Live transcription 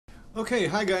Okay,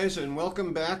 hi guys, and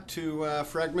welcome back to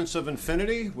Fragments of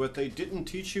Infinity, what they didn't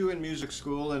teach you in music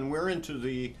school, and we're into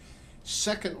the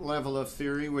second level of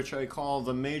theory, which I call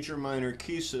the major-minor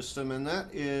key system, and that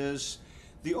is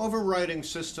the overriding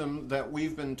system that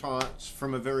we've been taught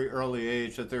from a very early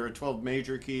age, that there are 12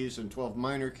 major keys and 12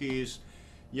 minor keys,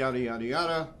 yada, yada,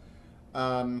 yada.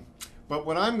 But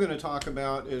what I'm going to talk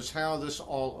about is how this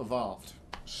all evolved.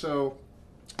 So,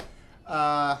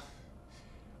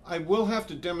 I will have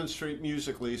to demonstrate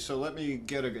musically, so let me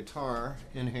get a guitar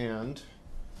in hand.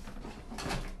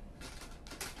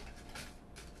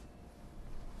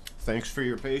 Thanks for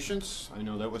your patience. I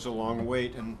know that was a long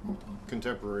wait in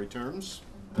contemporary terms.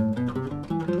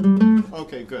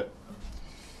 Okay, good.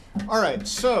 All right,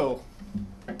 so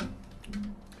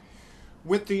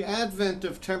with the advent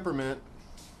of temperament,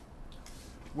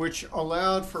 which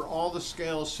allowed for all the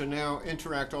scales to now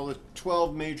interact, all the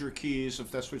 12 major keys,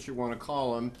 if that's what you want to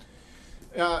call them.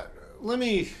 Let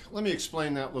me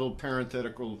explain that little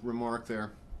parenthetical remark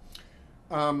there.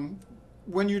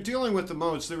 When you're dealing with the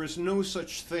modes, there is no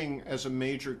such thing as a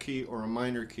major key or a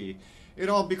minor key.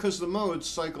 Because the modes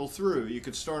cycle through. You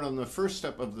could start on the first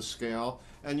step of the scale,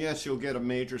 and yes, you'll get a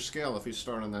major scale if you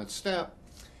start on that step.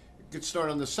 You could start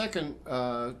on the second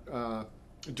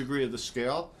degree of the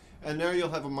scale, and now you'll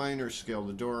have a minor scale,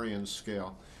 the Dorian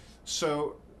scale.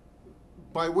 So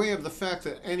by way of the fact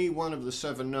that any one of the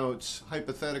 7 notes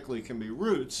hypothetically can be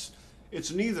roots,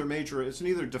 it's neither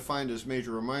defined as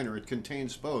major or minor. It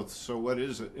contains both. So what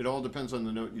is it? It all depends on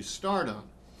the note you start on.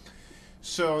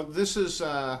 So this is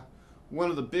one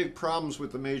of the big problems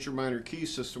with the major-minor key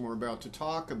system we're about to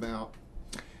talk about.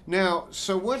 Now,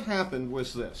 so what happened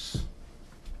was this.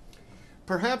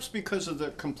 Perhaps because of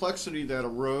the complexity that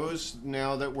arose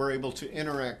now that we're able to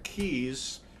interact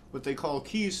keys, what they call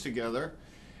keys together,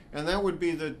 and that would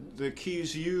be the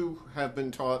keys you have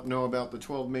been taught, know about, the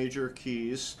 12 major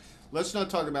keys. Let's not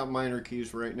talk about minor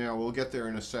keys right now. We'll get there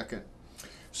in a second.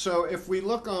 So if we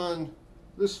look on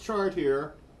this chart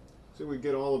here, so we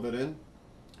get all of it in,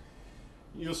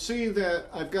 you'll see that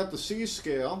I've got the C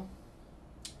scale,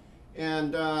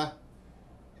 and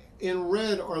in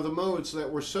red are the modes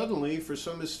that were suddenly, for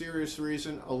some mysterious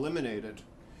reason, eliminated.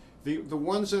 The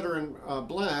ones that are in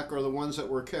black are the ones that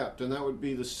were kept, and that would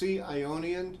be the C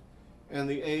Ionian and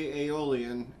the A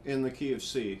Aeolian in the key of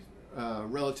C,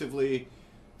 relatively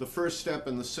the first step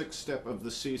and the 6th step of the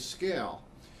C scale.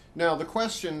 Now, the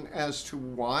question as to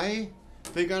why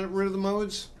they got rid of the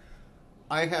modes,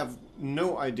 I have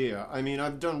no idea. I mean,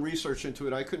 I've done research into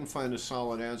it. I couldn't find a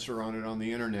solid answer on it on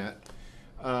the internet.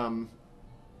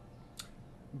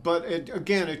 But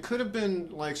again, it could have been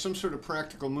like some sort of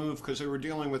practical move because they were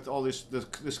dealing with all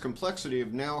this complexity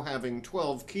of now having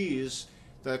 12 keys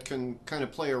that can kind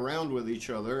of play around with each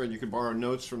other, and you can borrow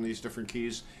notes from these different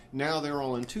keys. Now they're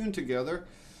all in tune together.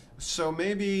 So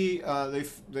maybe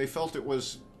they felt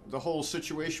the whole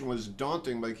situation was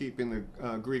daunting by keeping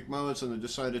the Greek modes, and they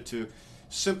decided to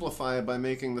simplify it by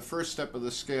making the first step of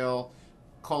the scale,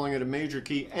 calling it a major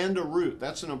key and a root.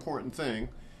 That's an important thing.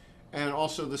 And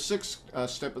also the 6th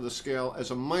step of the scale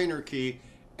as a minor key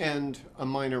and a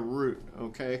minor root,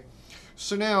 okay?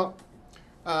 So now,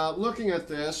 looking at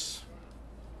this,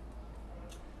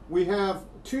 we have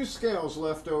 2 scales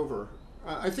left over.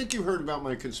 I think you heard about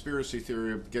my conspiracy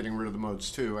theory of getting rid of the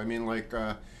modes too. I mean, like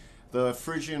the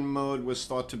Phrygian mode was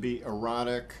thought to be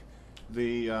erotic.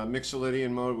 The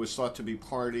Mixolydian mode was thought to be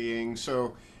partying.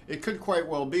 So it could quite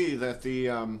well be that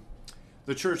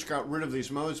the church got rid of these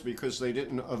modes because they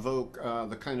didn't evoke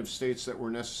the kind of states that were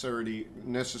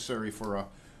necessary for a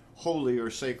holy or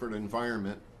sacred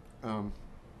environment.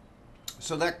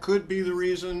 So that could be the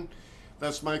reason.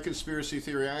 That's my conspiracy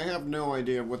theory. I have no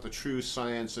idea what the true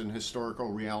science and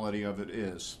historical reality of it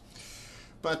is.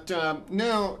 But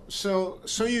now, so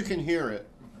you can hear it.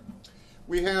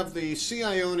 We have the C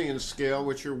Ionian scale,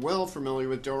 which you're well familiar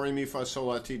with, do, re, mi, fa, sol,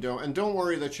 la, ti, do. And don't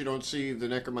worry that you don't see the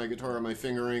neck of my guitar or my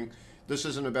fingering. This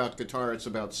isn't about guitar, it's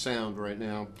about sound right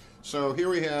now. So here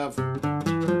we have.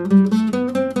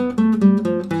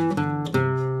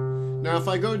 Now if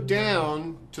I go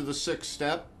down to the 6th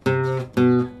step,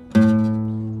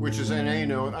 which is an A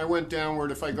note, I went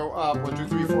downward. If I go up, 1, 2,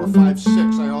 3, 4, 5,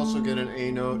 6, I also get an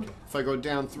A note. If I go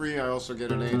down 3, I also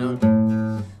get an A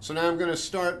note. So now I'm going to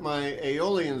start my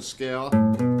Aeolian scale.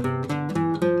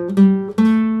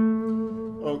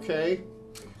 Okay.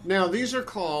 Now, these are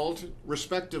called,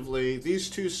 respectively,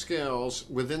 these 2 scales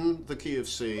within the key of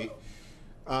C.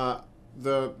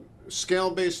 The scale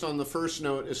based on the first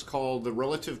note is called the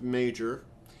relative major,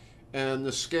 and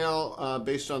the scale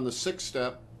based on the 6th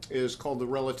step is called the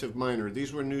relative minor.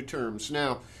 These were new terms.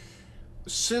 Now,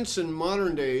 since in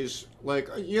modern days, like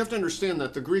you have to understand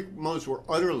that the Greek modes were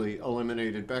utterly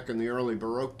eliminated back in the early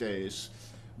Baroque days.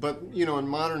 But you know, in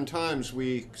modern times,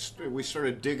 we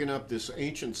started digging up this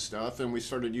ancient stuff, and we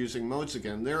started using modes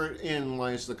again. Therein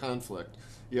lies the conflict.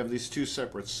 You have these two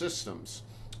separate systems.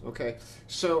 Okay,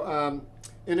 so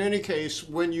in any case,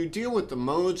 when you deal with the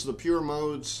modes, the pure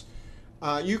modes,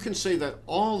 you can say that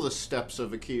all the steps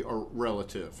of a key are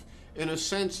relative. In a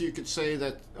sense, you could say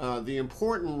that the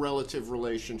important relative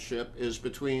relationship is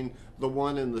between the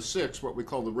 1 and the 6, what we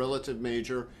call the relative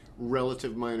major,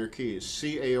 relative minor keys,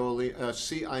 C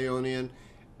Ionian,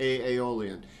 A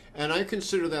Aeolian. And I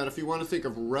consider that, if you want to think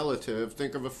of relative,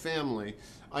 think of a family,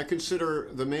 I consider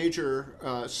the major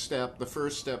step, the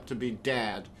first step, to be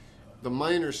dad. The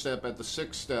minor step at the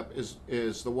 6th step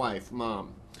is the wife,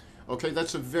 mom. Okay,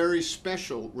 that's a very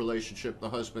special relationship, the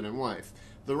husband and wife.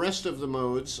 The rest of the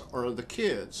modes are the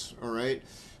kids, all right?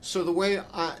 So the way,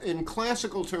 in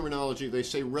classical terminology, they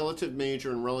say relative major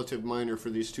and relative minor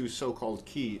for these two so-called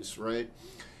keys, right?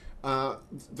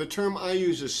 The term I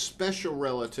use is special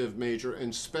relative major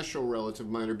and special relative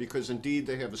minor because indeed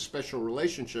they have a special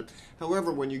relationship.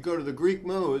 However, when you go to the Greek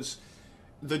modes,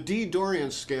 the D Dorian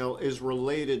scale is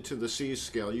related to the C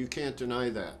scale. You can't deny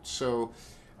that. So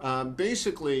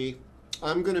basically,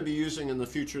 I'm going to be using in the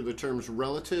future the terms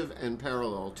relative and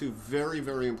parallel, two very,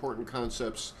 very important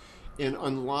concepts in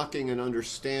unlocking and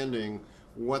understanding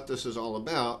what this is all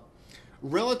about.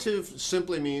 Relative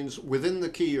simply means within the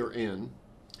key you're in,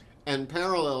 and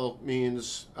parallel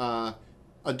means a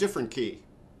different key,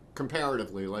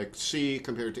 comparatively, like C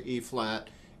compared to E flat.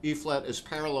 E flat is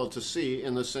parallel to C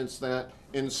in the sense that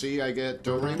in C I get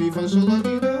do, re, mi, fa, sol, la,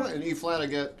 ti, do, and E flat I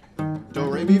get do,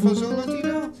 re, mi, fa, sol, la, ti,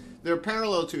 do. They're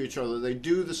parallel to each other. They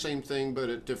do the same thing, but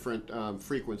at different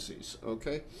frequencies,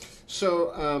 okay?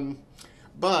 So,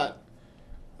 but,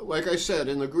 like I said,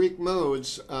 in the Greek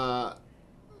modes,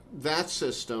 that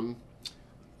system,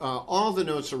 all the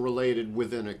notes are related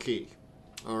within a key,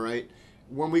 all right?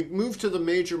 When we move to the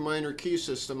major-minor key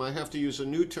system, I have to use a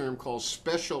new term called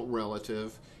special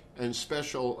relative and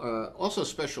special, also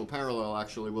special parallel,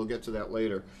 actually. We'll get to that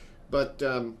later. But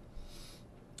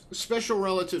special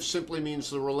relative simply means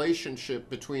the relationship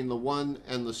between the 1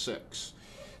 and the 6.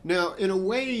 Now, in a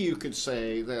way, you could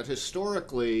say that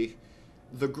historically,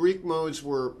 the Greek modes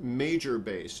were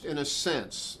major-based, in a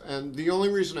sense. And the only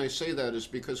reason I say that is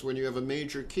because when you have a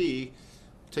major key,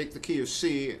 take the key of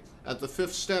C, at the 5th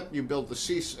step, you build the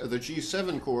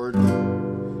G7 chord,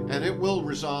 and it will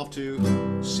resolve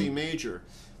to C major.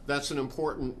 That's an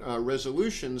important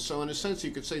resolution. So in a sense,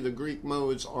 you could say the Greek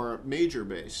modes are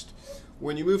major-based.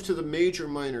 When you move to the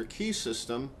major-minor key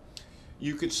system,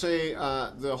 you could say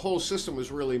the whole system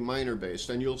was really minor-based,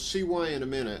 and you'll see why in a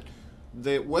minute.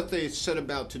 What they set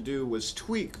about to do was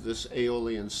tweak this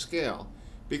Aeolian scale,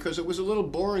 because it was a little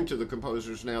boring to the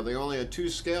composers now. They only had 2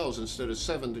 scales instead of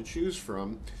 7 to choose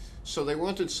from. So they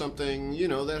wanted something, you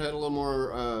know, that had a little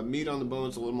more meat on the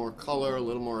bones, a little more color, a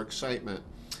little more excitement.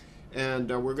 And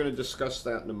we're going to discuss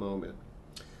that in a moment.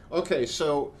 Okay,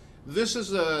 so this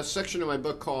is a section of my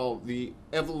book called The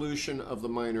Evolution of the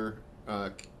Minor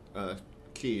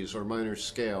Keys, or minor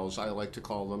scales, I like to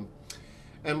call them.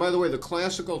 And by the way, the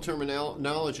classical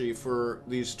terminology for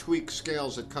these tweaked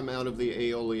scales that come out of the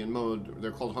Aeolian mode,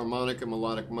 they're called harmonic and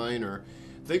melodic minor.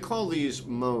 They call these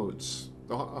modes,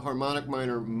 the harmonic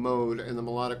minor mode and the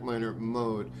melodic minor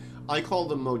mode. I call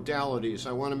them modalities.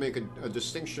 I want to make a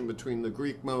distinction between the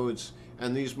Greek modes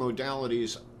and these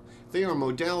modalities. They are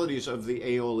modalities of the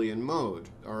Aeolian mode,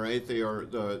 all right? They are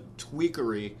the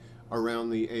tweakery around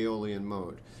the Aeolian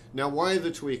mode. Now, why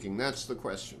the tweaking? That's the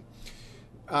question.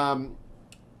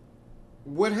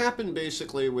 What happened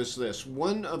basically was this.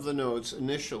 One of the notes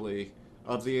initially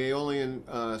of the Aeolian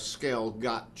scale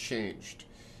got changed.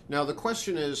 Now the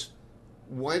question is,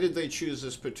 why did they choose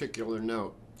this particular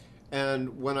note?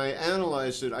 And when I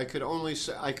analyzed it, I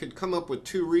could come up with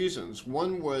 2 reasons.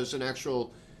 One was an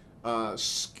actual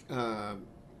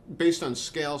based on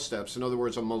scale steps, in other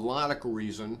words, a melodic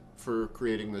reason for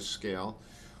creating this scale.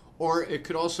 Or it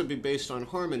could also be based on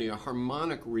harmony, a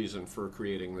harmonic reason for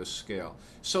creating this scale.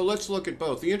 So let's look at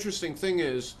both. The interesting thing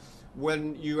is,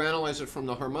 when you analyze it from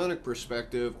the harmonic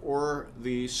perspective or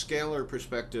the scalar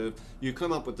perspective, you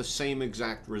come up with the same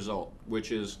exact result,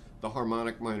 which is the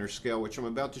harmonic minor scale, which I'm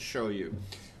about to show you.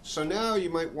 So now you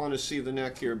might want to see the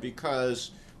neck here, because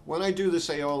when I do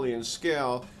this Aeolian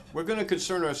scale, we're going to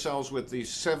concern ourselves with the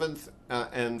 7th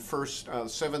and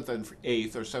 7th and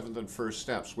 8th, or 7th and 1st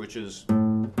steps, which is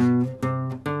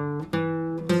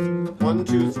 1,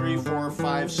 2, 3, 4,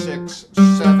 5, 6,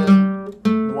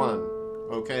 7, 1.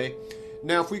 Okay?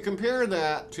 Now, if we compare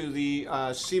that to the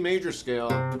C major scale,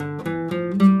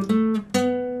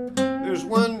 there's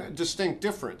one distinct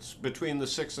difference between the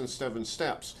 6 and 7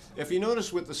 steps. If you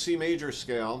notice with the C major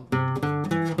scale,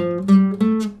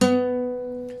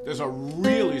 there's a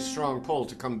really strong pull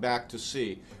to come back to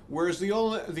C, whereas the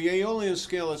Aeolian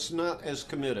scale, it's not as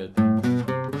committed.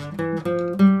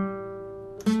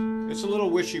 It's a little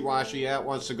wishy-washy. Yeah, it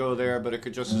wants to go there, but it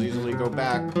could just as easily go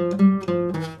back.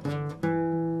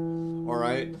 All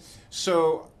right.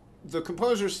 So the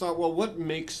composers thought, well, what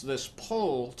makes this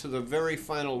pull to the very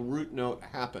final root note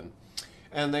happen?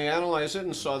 And they analyzed it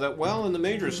and saw that, well, in the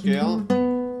major scale,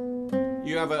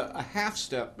 you have a half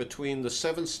step between the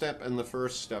 7th step and the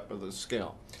 1st step of the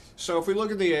scale. So if we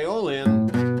look at the Aeolian,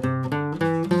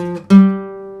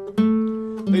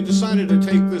 they decided to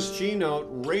take this G note,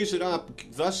 raise it up,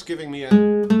 thus giving me a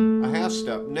half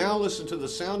step. Now listen to the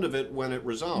sound of it when it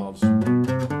resolves.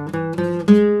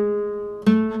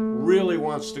 Really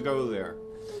wants to go there.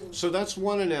 So that's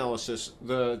one analysis.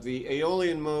 The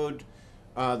Aeolian mode,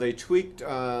 they tweaked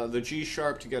the G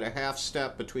sharp to get a half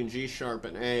step between G sharp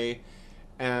and A,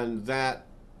 and that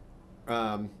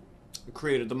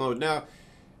created the mode. Now,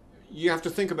 you have to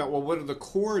think about, well, what are the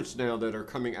chords now that are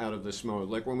coming out of this mode?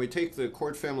 Like when we take the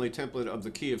chord family template of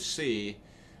the key of C,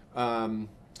 all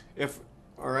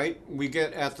right, we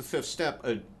get at the 5th step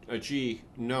a G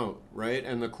note, right?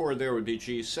 And the chord there would be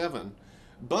G7.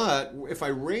 But if I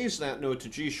raise that note to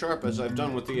G sharp, as I've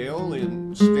done with the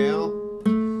Aeolian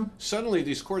scale, suddenly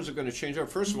these chords are going to change up.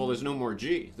 First of all, there's no more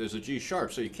G. There's a G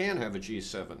sharp, so you can have a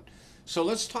G7. So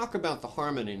let's talk about the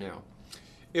harmony now.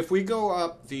 If we go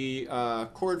up the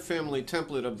chord family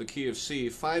template of the key of C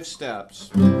 5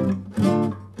 steps, we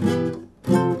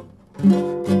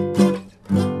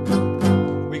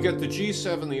get the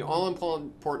G7, the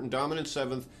all-important dominant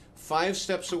 7th, 5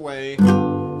 steps away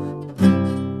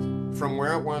from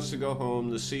where it wants to go home,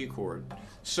 the C chord.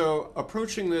 So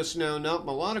approaching this now not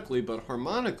melodically but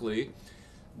harmonically,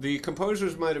 the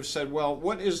composers might have said, well,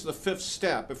 what is the 5th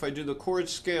step? If I do the chord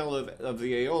scale of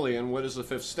the Aeolian, what is the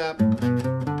 5th step?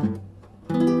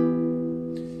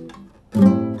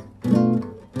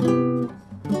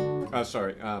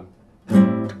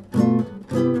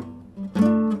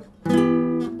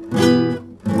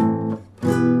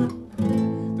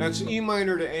 That's E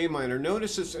minor to A minor.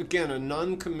 Notice it's, again, a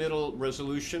non-committal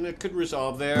resolution. It could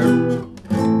resolve there,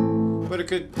 but it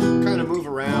could kind of move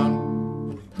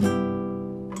around.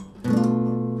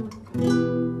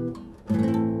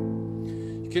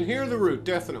 You can hear the root,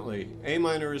 definitely. A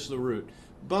minor is the root.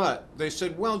 But they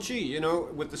said, well, gee, you know,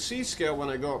 with the C scale, when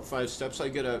I go up 5 steps, I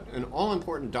get an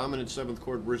all-important dominant 7th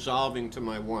chord resolving to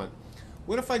my 1.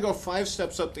 What if I go 5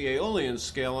 steps up the Aeolian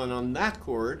scale, and on that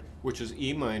chord, which is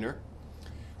E minor,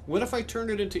 what if I turn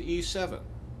it into E7?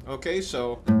 Okay,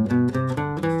 so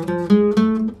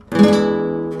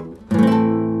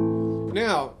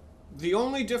now, the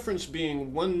only difference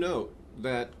being one note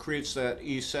that creates that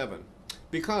E7.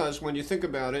 Because when you think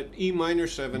about it, E minor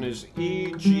 7 is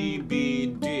E, G, B,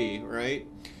 D, right?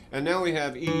 And now we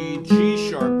have E, G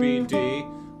sharp, B, D.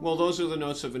 Well, those are the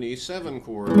notes of an E7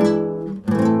 chord.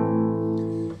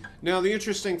 Now, the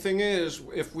interesting thing is,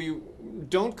 if we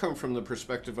don't come from the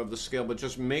perspective of the scale, but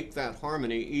just make that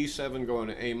harmony, E7 going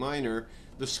to A minor,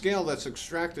 the scale that's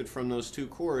extracted from those two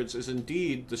chords is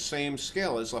indeed the same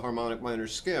scale as the harmonic minor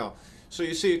scale. So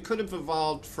you see, it could have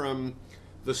evolved from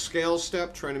the scale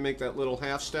step, trying to make that little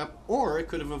half step, or it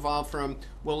could have evolved from,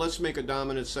 well, let's make a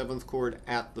dominant 7th chord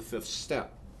at the 5th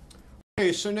step.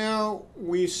 Okay, so now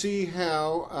we see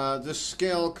how this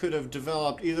scale could have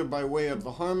developed either by way of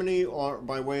the harmony or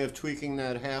by way of tweaking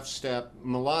that half step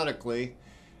melodically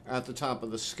at the top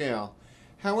of the scale.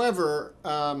 However,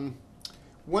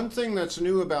 one thing that's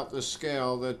new about this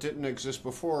scale that didn't exist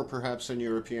before, perhaps in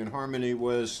European harmony,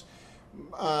 was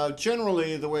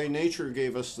generally the way nature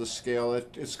gave us the scale.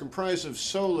 It's comprised of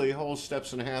solely whole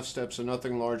steps and half steps and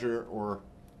nothing larger, or,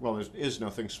 well, there is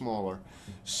nothing smaller.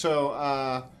 So,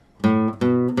 but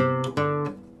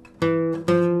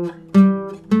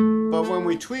when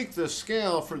we tweak the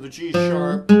scale for the G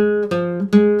sharp,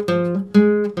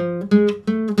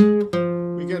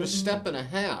 we get a step and a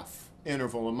half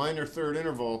interval, a minor third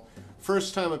interval,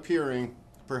 first time appearing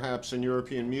perhaps in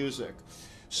European music.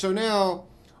 So now,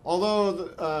 although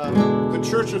the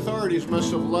church authorities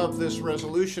must have loved this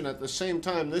resolution, at the same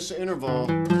time this interval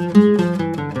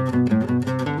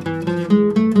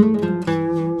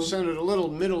sounded a little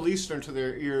Middle Eastern to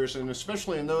their ears, and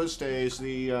especially in those days,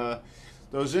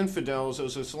 those infidels,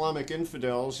 those Islamic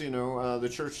infidels, you know, the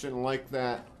church didn't like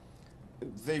that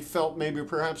they felt maybe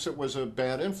perhaps it was a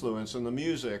bad influence in the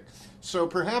music. So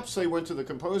perhaps they went to the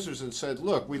composers and said,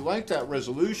 look, we like that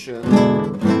resolution,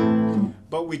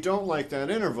 but we don't like that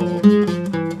interval.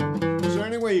 Is there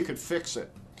any way you could fix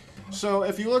it? So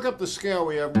if you look up the scale,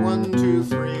 we have 1, 2,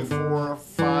 3, 4,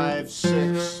 5,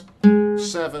 6,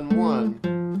 7,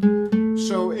 1.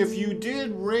 So if you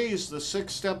did raise the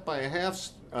sixth step by a half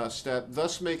step,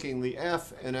 thus making the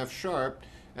F an F sharp,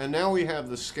 and now we have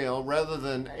the scale, rather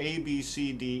than A, B,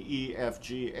 C, D, E, F,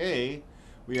 G, A,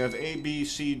 we have A, B,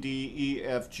 C, D, E,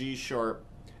 F, G sharp,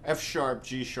 F sharp,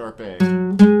 G sharp, A.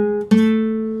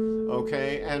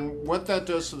 Okay, and what that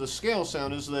does to the scale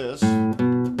sound is this.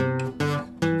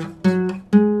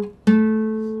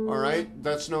 Alright,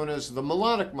 that's known as the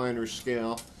melodic minor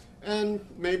scale, and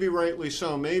maybe rightly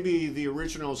so. Maybe the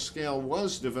original scale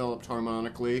was developed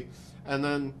harmonically, and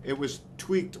then it was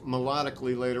tweaked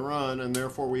melodically later on, and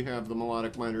therefore we have the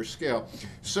melodic minor scale.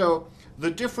 So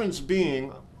the difference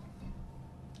being,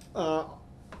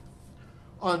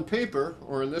 on paper,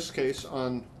 or in this case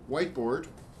on whiteboard,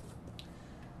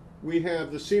 we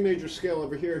have the C major scale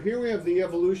over here. Here we have the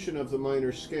evolution of the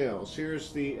minor scales.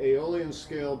 Here's the Aeolian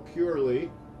scale purely,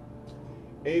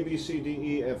 A, B, C, D,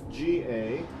 E, F, G,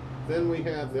 A. Then we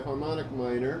have the harmonic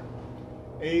minor,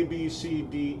 A, B, C,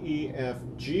 D, E, F,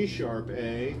 G sharp,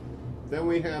 A. Then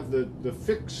we have the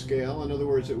fixed scale. In other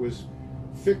words, it was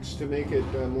fixed to make it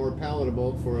more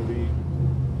palatable for the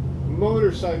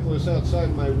motorcyclist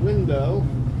outside my window.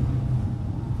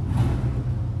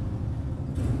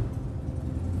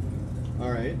 All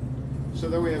right. So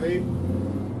then we have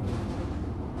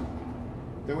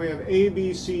A,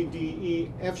 B, C, D,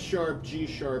 E, F sharp, G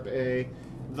sharp, A,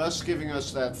 thus giving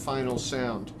us that final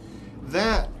sound.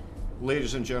 That,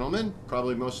 ladies and gentlemen,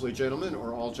 probably mostly gentlemen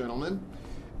or all gentlemen,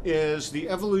 is the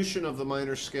evolution of the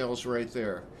minor scales right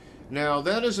there. Now,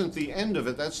 that isn't the end of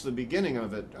it, that's the beginning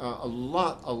of it. A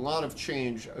lot of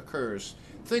change occurs.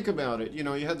 Think about it. You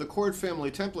know, you had the chord family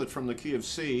template from the key of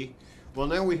C. Well,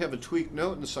 now we have a tweaked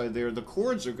note inside there. The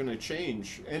chords are going to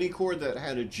change. Any chord that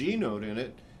had a G note in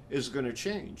it is going to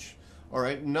change. All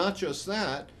right, not just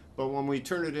that, but when we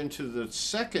turn it into the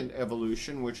second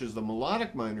evolution, which is the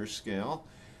melodic minor scale,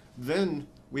 then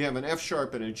we have an F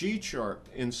sharp and a G sharp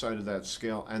inside of that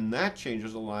scale, and that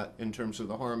changes a lot in terms of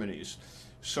the harmonies.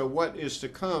 So what is to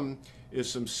come is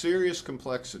some serious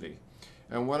complexity.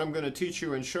 And what I'm going to teach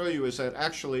you and show you is that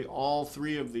actually all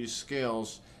three of these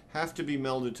scales have to be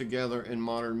melded together in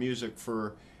modern music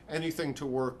for anything to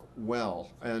work well,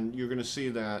 and you're going to see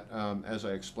that as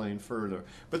I explain further.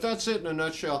 But that's it in a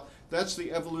nutshell. That's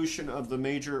the evolution of the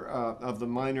major of the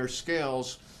minor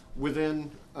scales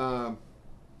within the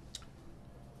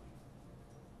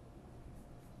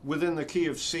key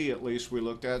of C, at least we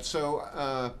looked at.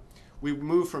 So we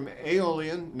moved from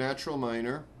Aeolian, natural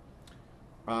minor,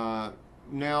 now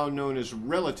known as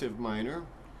relative minor,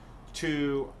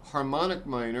 to harmonic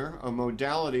minor, a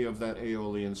modality of that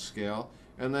Aeolian scale,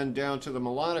 and then down to the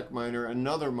melodic minor,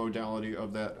 another modality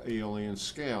of that Aeolian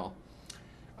scale.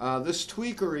 This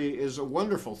tweakery is a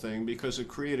wonderful thing because it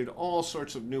created all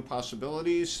sorts of new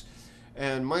possibilities,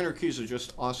 and minor keys are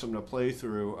just awesome to play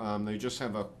through. They just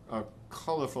have a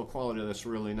colorful quality that's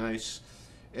really nice.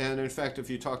 And in fact, if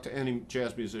you talk to any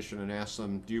jazz musician and ask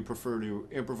them, do you prefer to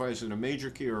improvise in a major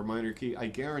key or a minor key, I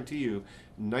guarantee you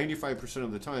 95%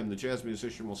 of the time the jazz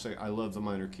musician will say, I love the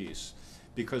minor keys,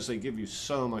 because they give you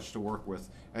so much to work with,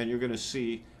 and you're going to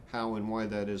see how and why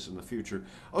that is in the future.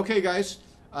 Okay, guys,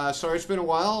 sorry it's been a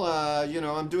while. You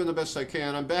know, I'm doing the best I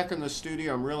can. I'm back in the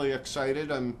studio. I'm really excited.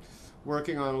 I'm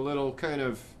working on a little kind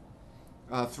of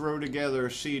throw together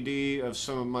CD of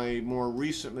some of my more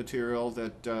recent material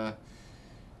that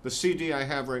the CD I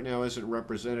have right now isn't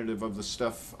representative of the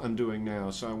stuff I'm doing now,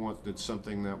 so I wanted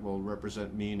something that will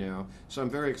represent me now. So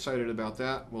I'm very excited about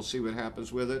that. We'll see what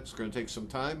happens with it. It's going to take some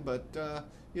time, but,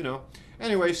 you know.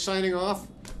 Anyway, signing off.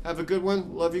 Have a good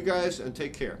one. Love you guys, and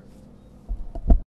take care.